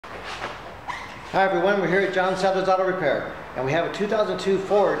Hi everyone, we're here at John Sadler's Auto Repair, and we have a 2002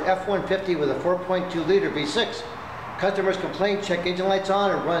 Ford F-150 with a 4.2 liter V6. Customers complain, check engine lights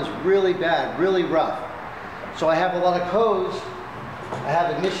on, it runs really bad, really rough. So I have a lot of codes. I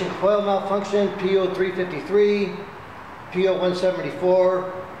have ignition coil malfunction, P0353,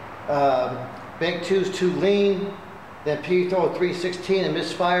 P0174, bank 2 is too lean, then P0316 a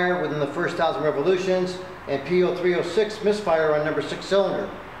misfire within the first 1,000 revolutions, and P0306 misfire on number 6 cylinder.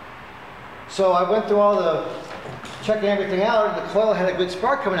 So I went through all the checking everything out, and the coil had a good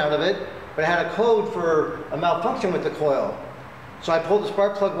spark coming out of it, but it had a code for a malfunction with the coil. So I pulled the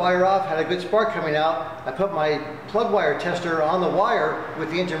spark plug wire off, had a good spark coming out. I put my plug wire tester on the wire with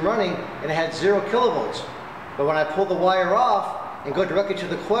the engine running, and it had 0 kilovolts. But when I pulled the wire off and go directly to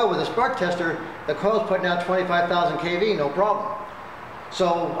the coil with the spark tester, the coil's putting out 25,000 kV, no problem.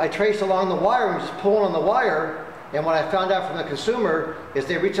 So I traced along the wire and just pulling on the wire. And what I found out from the consumer is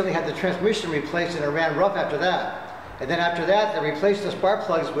they recently had the transmission replaced and it ran rough after that. And then after that, they replaced the spark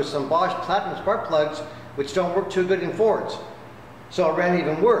plugs with some Bosch Platinum spark plugs, which don't work too good in Fords. So it ran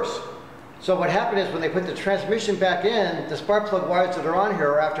even worse. So what happened is when they put the transmission back in, the spark plug wires that are on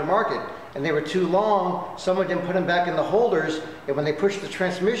here are aftermarket. And they were too long, someone didn't put them back in the holders, and when they pushed the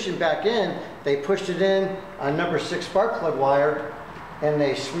transmission back in, they pushed it in on number 6 spark plug wire, and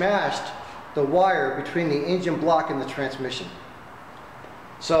they smashed the wire between the engine block and the transmission.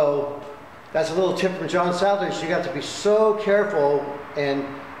 So that's a little tip from John Sadler. You got to be so careful, and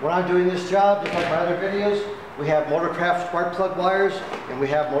when I'm doing this job, just like my other videos, we have Motorcraft spark plug wires and we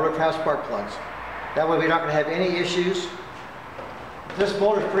have Motorcraft spark plugs. That way we're not going to have any issues. This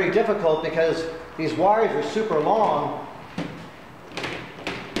motor is pretty difficult because these wires are super long.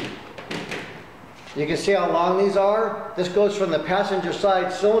 You can see how long these are. This goes from the passenger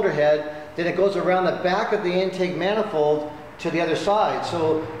side cylinder head, then it goes around the back of the intake manifold to the other side.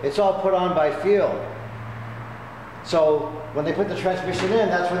 So it's all put on by feel. So when they put the transmission in,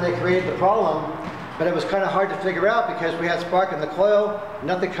 that's when they created the problem. But it was kind of hard to figure out because we had spark in the coil,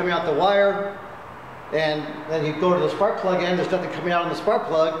 nothing coming out the wire. And then you go to the spark plug end, there's nothing coming out on the spark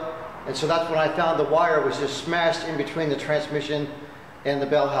plug. And so that's when I found the wire was just smashed in between the transmission and the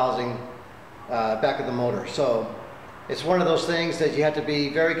bell housing back of the motor. So it's one of those things that you have to be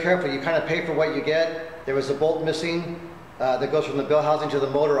very careful. You kind of pay for what you get. There was a bolt missing that goes from the bell housing to the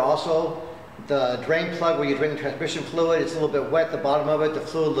motor also. The drain plug where you drain the transmission fluid, it's a little bit wet, the bottom of it, the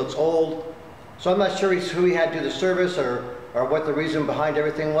fluid looks old. So I'm not sure who he had do the service or what the reason behind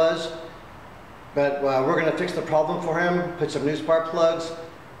everything was. But we're going to fix the problem for him, put some new spark plugs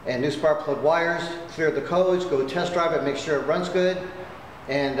and new spark plug wires, clear the codes, go test drive it, make sure it runs good.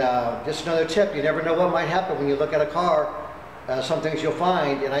 And just another tip, you never know what might happen when you look at a car. Some things you'll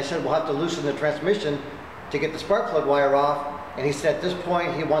find, and I said we'll have to loosen the transmission to get the spark plug wire off. And he said at this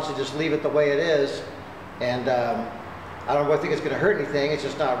point he wants to just leave it the way it is. And I don't think it's going to hurt anything, it's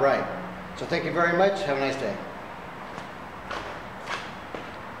just not right. So thank you very much, have a nice day.